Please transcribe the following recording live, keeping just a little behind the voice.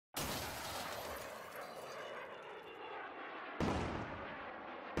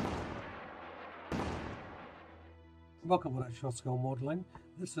Welcome to Short Scale Modelling.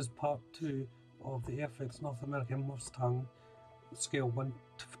 This is part 2 of the Airfix North American Mustang scale 1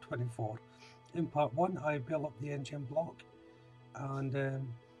 to 24. In part 1 I built up the engine block and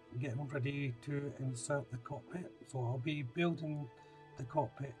getting ready to insert the cockpit. So I'll be building the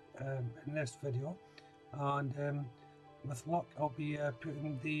cockpit in this video, and with luck I'll be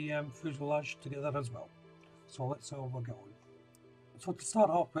putting the fuselage together as well. So let's see how we're going. So to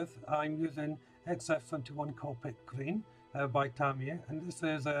start off with, I'm using XF21 Cockpit Green by Tamiya, and this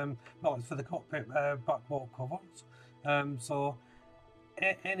is well, it's for the cockpit back wall covers. So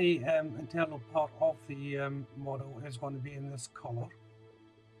any internal part of the model is going to be in this colour.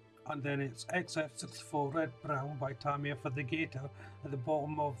 And then it's XF64 Red Brown by Tamiya for the gator at the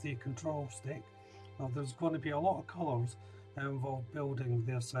bottom of the control stick. Now there's going to be a lot of colours involved building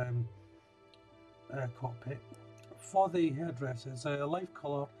this cockpit. For the headdresses, a light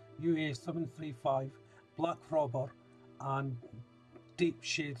colour UA735, black rubber, and deep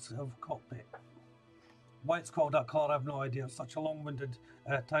shades of cockpit. Why it's called that colour I have no idea. It's such a long-winded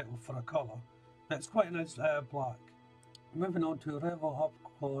title for a colour, but it's quite a nice black. Moving on to Revel Up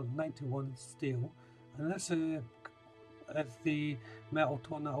Colour 91 Steel, and this is the metal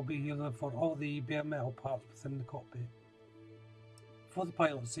tone that I'll be using for all the bare metal parts within the cockpit. For the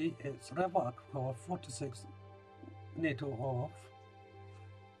pilot seat, it's Revel Up Colour 46 NATO off.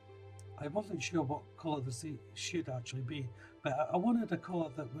 I wasn't sure what colour the seat should actually be, but I wanted a colour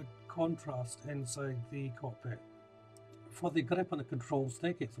that would contrast inside the cockpit. For the grip on the control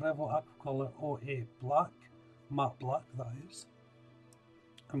stick, it's Revel Aquacolor 08 Black, matte black that is,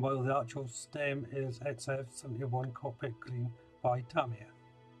 and while the actual stem is XF71 Cockpit Green by Tamiya.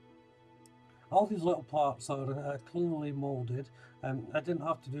 All these little parts are cleanly moulded, and I didn't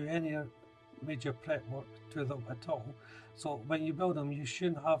have to do any major prep work to them at all, so when you build them you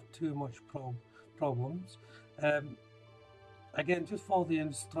shouldn't have too much problems. Again, just follow the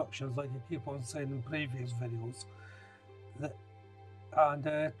instructions like I keep on saying in previous videos,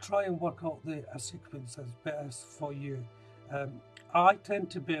 and try and work out the sequence that's best for you. I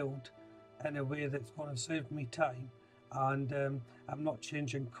tend to build in a way that's going to save me time, and I'm not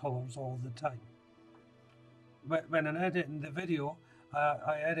changing colours all the time. When I'm editing the video,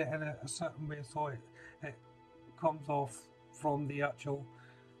 I edit in a certain way so it comes off from the actual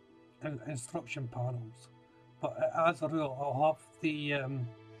instruction panels. But as a rule, I'll have the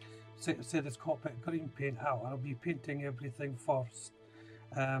say this cockpit green paint out, and I'll be painting everything first,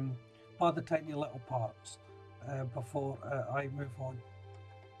 by the tiny little parts, before I move on.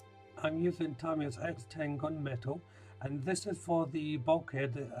 I'm using Tamiya's X10 gunmetal, and this is for the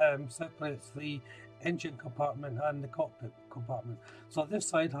bulkhead that separates the engine compartment and the cockpit compartment. So this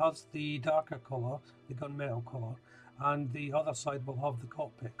side has the darker colour, the gunmetal colour, and the other side will have the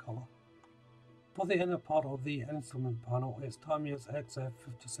cockpit colour. For the inner part of the instrument panel, it's Tamiya's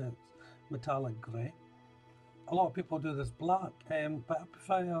XF56 metallic grey. A lot of people do this black, but I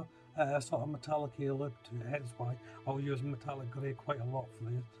prefer a sort of metallic look to it, hence why I'll use metallic grey quite a lot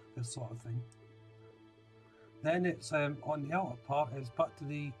for this sort of thing. Then it's on the outer part, it's back to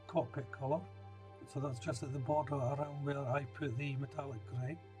the cockpit colour, so that's just at the border around where I put the metallic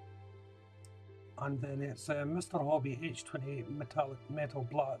grey. And then it's Mr. Hobby H28 metallic metal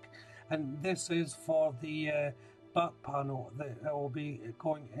black, and this is for the back panel that will be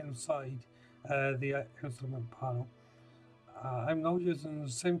going inside the instrument panel. I'm now using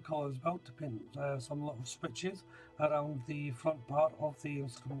the same colour as well to paint some little switches around the front part of the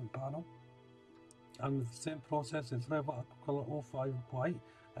instrument panel. And with the same process, it's Revel Aquacolor 05 white,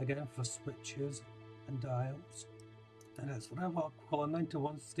 again for switches and dials. And it's Revel Aquacolor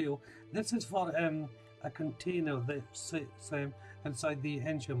 91 steel. This is for a container that sits inside the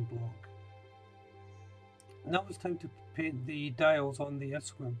engine block. Now it's time to paint the dials on the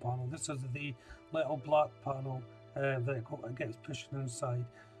instrument panel. This is the little black panel that gets pushed inside.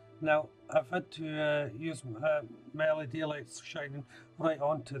 Now I've had to use my LED lights shining right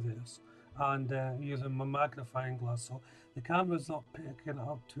onto this, and using my magnifying glass, so the camera's not picking it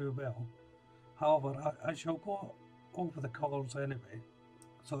up too well. However, I shall go over the colours anyway.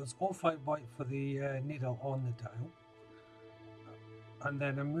 So it's 05 white for the needle on the dial, and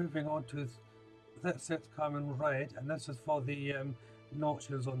then I'm moving on to this set's coming red, and this is for the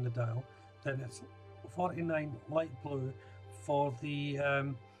notches on the dial. Then it's 49 light blue for the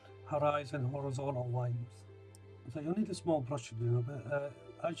horizon horizontal lines. So you'll need a small brush to do it, but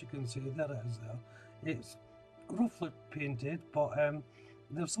as you can see, there it is there. It's roughly painted, but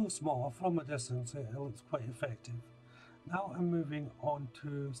they're so small, from a distance it looks quite effective. Now I'm moving on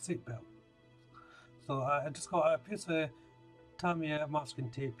to seatbelt. So I just got a piece of Tamiya masking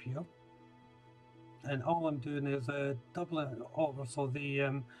tape here, and all I'm doing is doubling it over so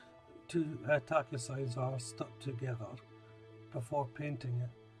the two tacky sides are stuck together before painting it.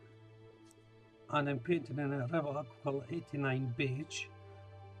 And I'm painting in a Rebel Aquacolor 89 beige.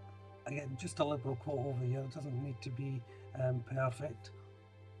 Again, just a liberal coat over here, it doesn't need to be perfect.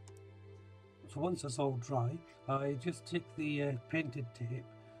 So once it's all dry, I just take the painted tape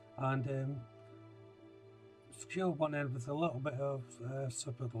and secure one end with a little bit of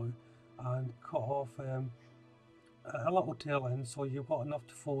super glue and cut off a little tail end so you've got enough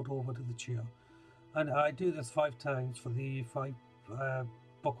to fold over to the chair. And I do this 5 times for the 5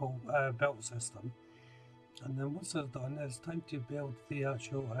 buckle belt system. And then once it's done, it's time to build the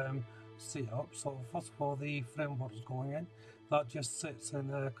actual setup. So first of all, the framework is going in. That just sits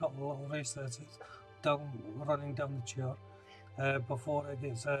in a couple of little recesses running down the chair before it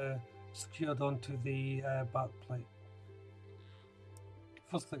gets secured onto the back plate.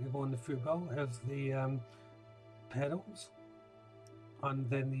 First thing to go on the footwell is the pedals and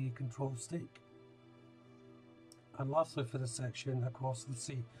then the control stick. And lastly for the section across the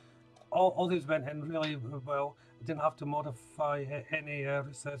seat. All these went in really well. I didn't have to modify any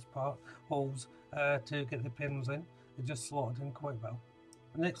recessed holes to get the pins in. It just slotted in quite well.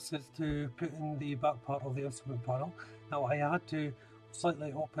 Next is to put in the back part of the instrument panel. Now I had to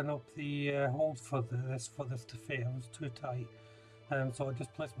slightly open up the holes for this to fit. It was too tight, so I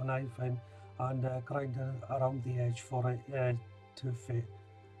just placed my knife in and grinded around the edge for it to fit.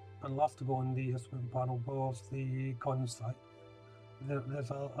 And last to go on the instrument panel was the gun sight. There's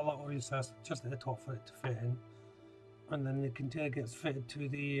a little recess just at the top for it to fit in, and then the container gets fitted to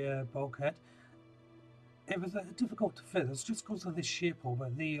the bulkhead. It was difficult to fit. It's just because of the shape of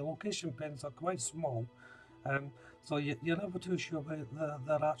it. The location pins are quite small, so you're never too sure whether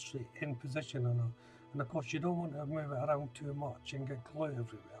they're actually in position or not. And of course you don't want to move it around too much and get glue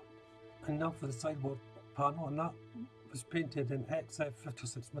everywhere. And now for the sideboard panel, and that was painted in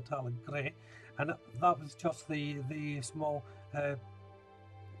XF56 metallic grey, and that was just the small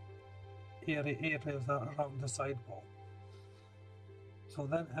areas around the sidewall. So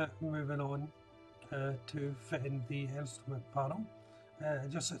then moving on to fit in the instrument panel. It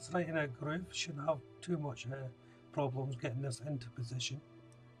just sits right in a groove, shouldn't have too much problems getting this into position.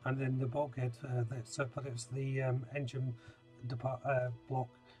 And then the bulkhead that separates the engine block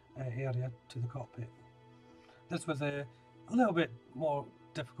area to the cockpit. This was a little bit more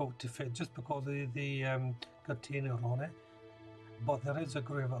difficult to fit just because of the container on it, but there is a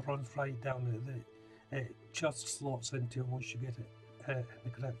groove that runs right down it just slots into once you get it in the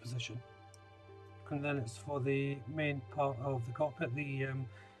correct position. And then it's for the main part of the cockpit, the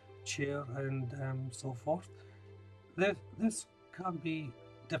chair and so forth. This can be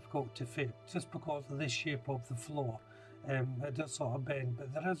difficult to fit just because of the shape of the floor. It does sort of bend,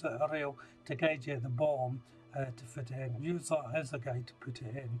 but there is a rail to guide you at the bottom to fit it in. Use that as a guide to put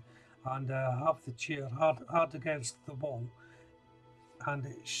it in, and have the chair hard against the wall, and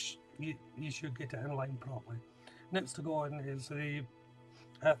you should get it in line properly. Next to go on is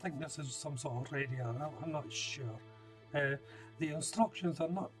I think this is some sort of radio, I'm not sure. The instructions are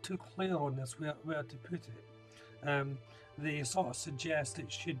not too clear on this, where to put it. They sort of suggest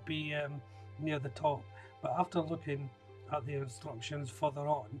it should be near the top, but after looking at the instructions further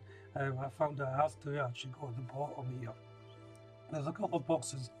on, I found that it has to actually go at the bottom here. There's a couple of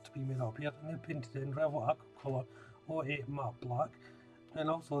boxes to be made up here, and they're painted in Rebel Aquacolor 08 matte black, and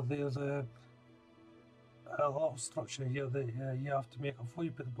also there's a lot of structure here that you have to make before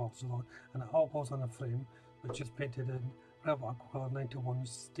you put the boxes on, and it all goes on a frame which is painted in Rebel Aquacolor 91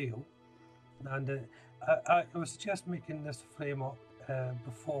 steel. And I would suggest making this frame up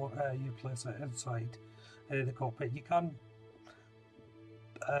before you place it inside the cockpit. You can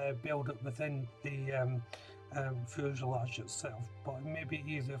build it within the fuselage itself, but it may be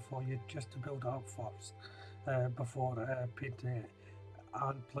easier for you just to build it up first before painting it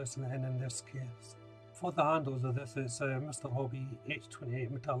and placing it in this case. For the handles of this, it's Mr. Hobby H28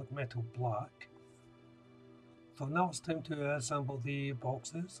 metallic metal black. So now it's time to assemble the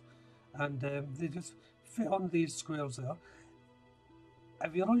boxes, and they just fit on these squares there.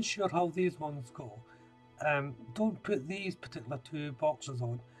 If you're unsure how these ones go, don't put these particular 2 boxes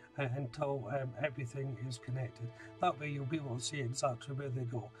on until everything is connected. That way you'll be able to see exactly where they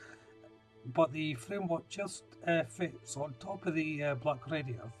go. But the framework just fits on top of the black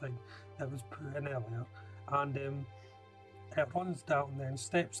radiator thing that was put in earlier, and it runs down, then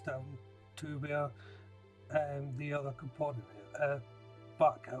steps down to where the other component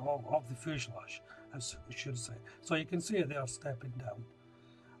back of the fuselage, as I should say. So you can see it there stepping down.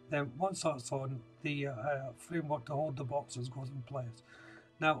 Then once that's on, the framework to hold the boxes goes in place.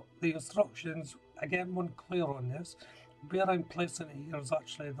 Now the instructions again, one clear on this. Where I'm placing it here is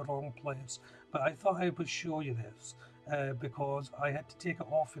actually the wrong place, but I thought I would show you this because I had to take it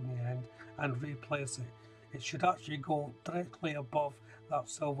off in the end and replace it. It should actually go directly above that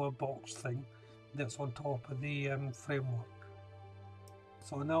silver box thing that's on top of the framework.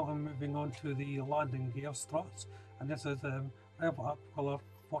 So now I'm moving on to the landing gear struts, and this is Rebel Aquacolor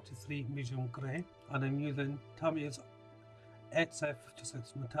 43 medium grey, and I'm using Tamiya's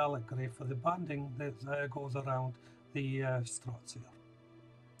XF56 metallic grey for the banding that goes around the struts here.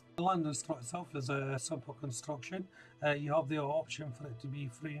 The landing strut itself is a simple construction. You have the option for it to be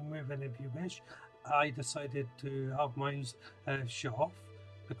free moving if you wish. I decided to have mine shut off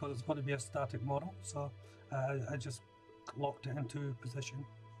because it's going to be a static model, so I just locked it into position.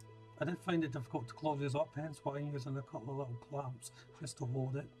 I did find it difficult to close this up, hence why I'm using a couple of little clamps just to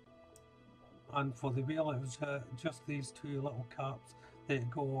hold it. And for the wheel, it was just these two little caps that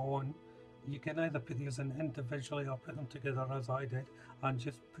go on. You can either put these in individually or put them together as I did and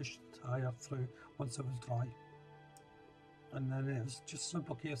just push the tyre through once it was dry. And then it's just a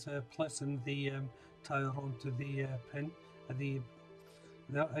simple case of placing the tyre onto the pin.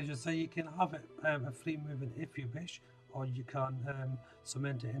 As you say, you can have it a free moving if you wish, or you can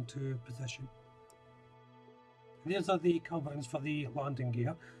cement it into position. These are the coverings for the landing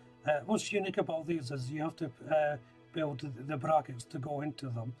gear. What's unique about these is you have to build the brackets to go into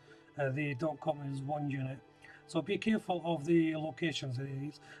them. They don't come as one unit, so be careful of the locations of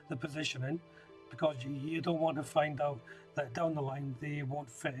these, the positioning, because you don't want to find out that down the line they won't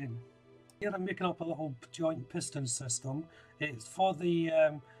fit in. Here I'm making up a little joint piston system. It's for the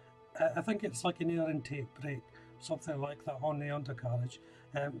I think it's like an air intake brake, something like that on the undercarriage.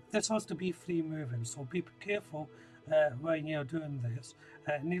 This has to be free moving, so be careful when you're doing this.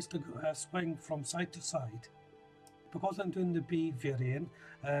 It needs to swing from side to side. Because I'm doing the B variant,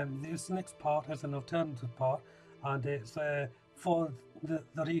 this next part is an alternative part, and it's for the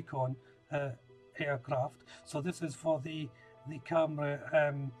Recon aircraft. So this is for the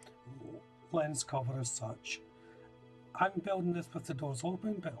camera lens cover as such. I'm building this with the doors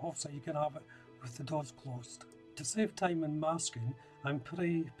open, but also you can have it with the doors closed. To save time and masking, I'm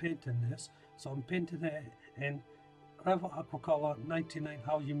pre-painting this, so I'm painting it in Rebel Aquacolor 99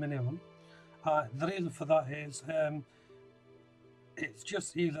 aluminium. The reason for that is it's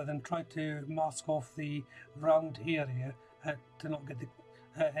just easier than trying to mask off the round area to not get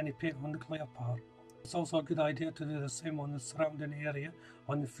any paint on the clear part. It's also a good idea to do the same on the surrounding area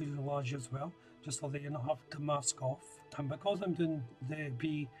on the fuselage as well, just so that you don't have to mask off. And because I'm doing the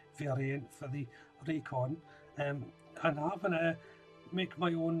B variant for the Recon, and having to make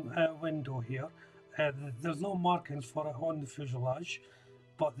my own window here, there's no markings for it on the fuselage,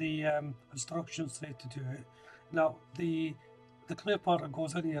 but the instructions say to do it. Now the clear part that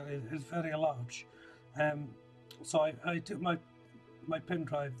goes in here is very large, so I took my pin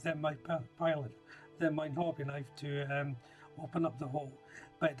drive, then my pilot, then my hobby knife to open up the hole,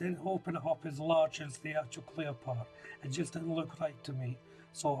 but it didn't open it up as large as the actual clear part. It just didn't look right to me,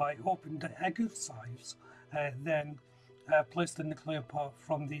 so I opened it a good size, then placed in the clear part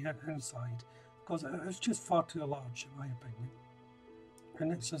from the inside, because it was just far too large in my opinion. And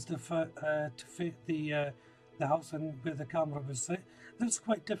next is to fit the house in where the camera was set. This is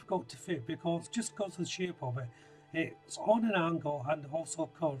quite difficult to fit because of the shape of it. It's on an angle and also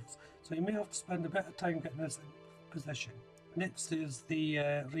curves, so you may have to spend a bit of time getting this in position. Next is the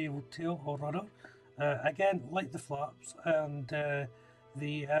rear tail or rudder. Again, like the flaps and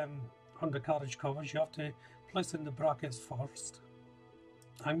the undercarriage covers, you have to place in the brackets first.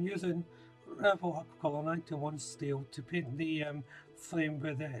 I'm using Rebel Aquacolor 91 steel to paint the frame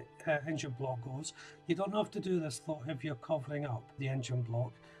where the engine block goes. You don't have to do this though if you're covering up the engine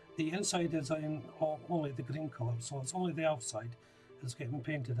block. The inside is in only the green colour, so it's only the outside that's getting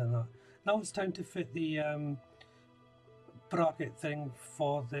painted in that. Now it's time to fit the bracket thing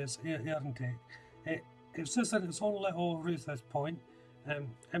for this air intake. It sits in its own little recess point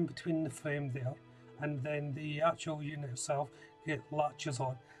in between the frame there, and then the actual unit itself latches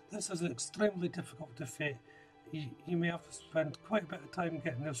on. This is extremely difficult to fit. You may have to spend quite a bit of time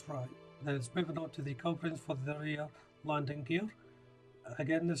getting this right. Then it's moving on to the coverings for the rear landing gear.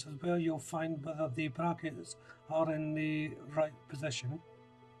 Again, this is where you'll find whether the brackets are in the right position.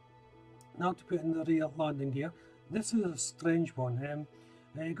 Now to put in the rear landing gear. This is a strange one.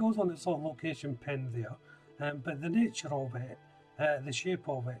 It goes on its own location pin there, but the nature of it, the shape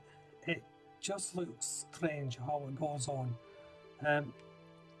of it, it just looks strange how it goes on.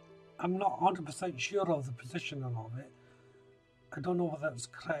 I'm not 100% sure of the positioning of it. I don't know whether it's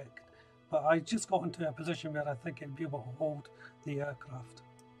correct, but I just got into a position where I think it'd be able to hold the aircraft.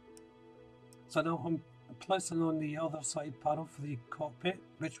 So now I'm placing on the other side panel for the cockpit,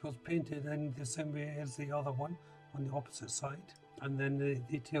 which was painted in the same way as the other one on the opposite side, and then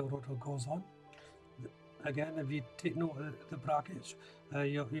the tail rotor goes on. Again, if you take note of the brackets,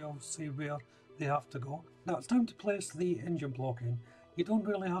 you'll see where they have to go. Now it's time to place the engine block in. You don't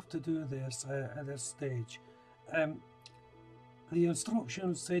really have to do this at this stage. The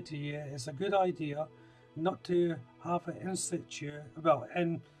instructions say to you it's a good idea not to have it in situ, well,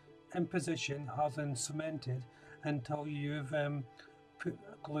 in position as in cemented, until you've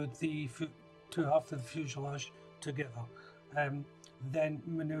glued the two halves of the fuselage together, then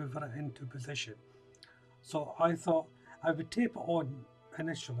manoeuvre it into position. So I thought I would tape it on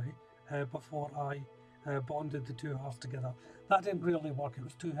initially before I bonded the two halves together. That didn't really work, it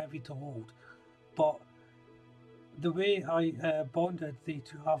was too heavy to hold. But the way I bonded the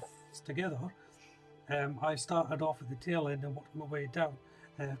two halves together, I started off at the tail end and worked my way down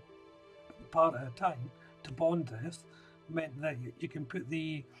part at a time to bond this, meant that you can put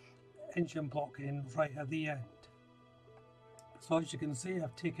the engine block in right at the end. So as you can see,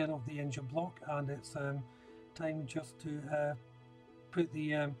 I've taken off the engine block, and it's time just to put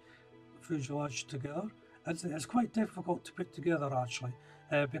the fuselage together. It's quite difficult to put together actually,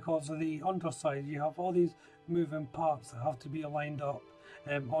 because of the underside. You have all these moving parts that have to be aligned up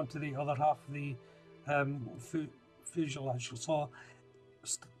onto the other half of the fuselage. So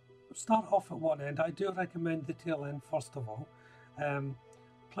start off at one end. I do recommend the tail end first of all.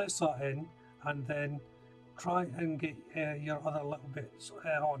 Place that in, and then try and get your other little bits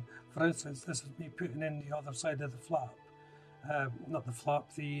on. For instance, this is me putting in the other side of the flap, not the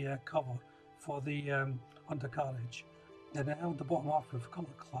flap, the cover for the undercarriage. Then I held the bottom half with a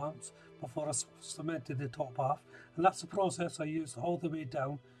couple of clamps before I cemented the top half, and that's the process I used all the way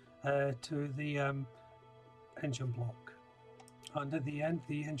down to the engine block. And at the end,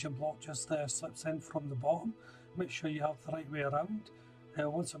 the engine block just slips in from the bottom. Make sure you have the right way around.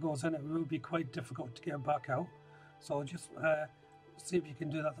 Once it goes in, it will be quite difficult to get it back out, so just see if you can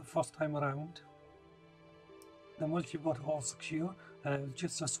do that the first time around. Then once you've got it all secure,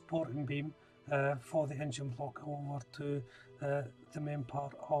 just a supporting beam for the engine block over to the main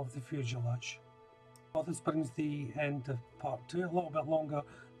part of the fuselage. Well, this brings the end of part 2, a little bit longer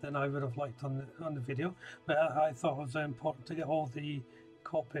than I would have liked on the video, but I thought it was important to get all the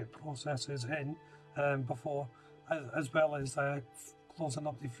cockpit processes in before, as well as closing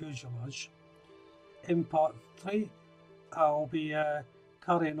up the fuselage. In part 3, I'll be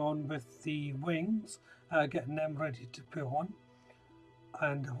carrying on with the wings, getting them ready to put on,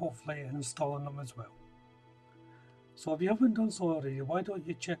 and hopefully installing them as well. So if you haven't done so already, why don't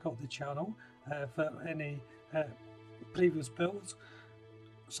you check out the channel for any previous builds.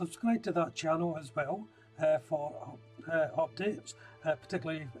 Subscribe to that channel as well for updates,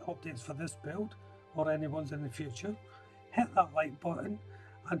 particularly updates for this build or any ones in the future. Hit that like button,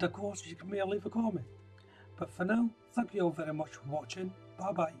 and of course you can leave a comment. But for now, thank you all very much for watching.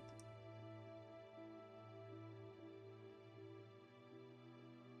 Bye bye.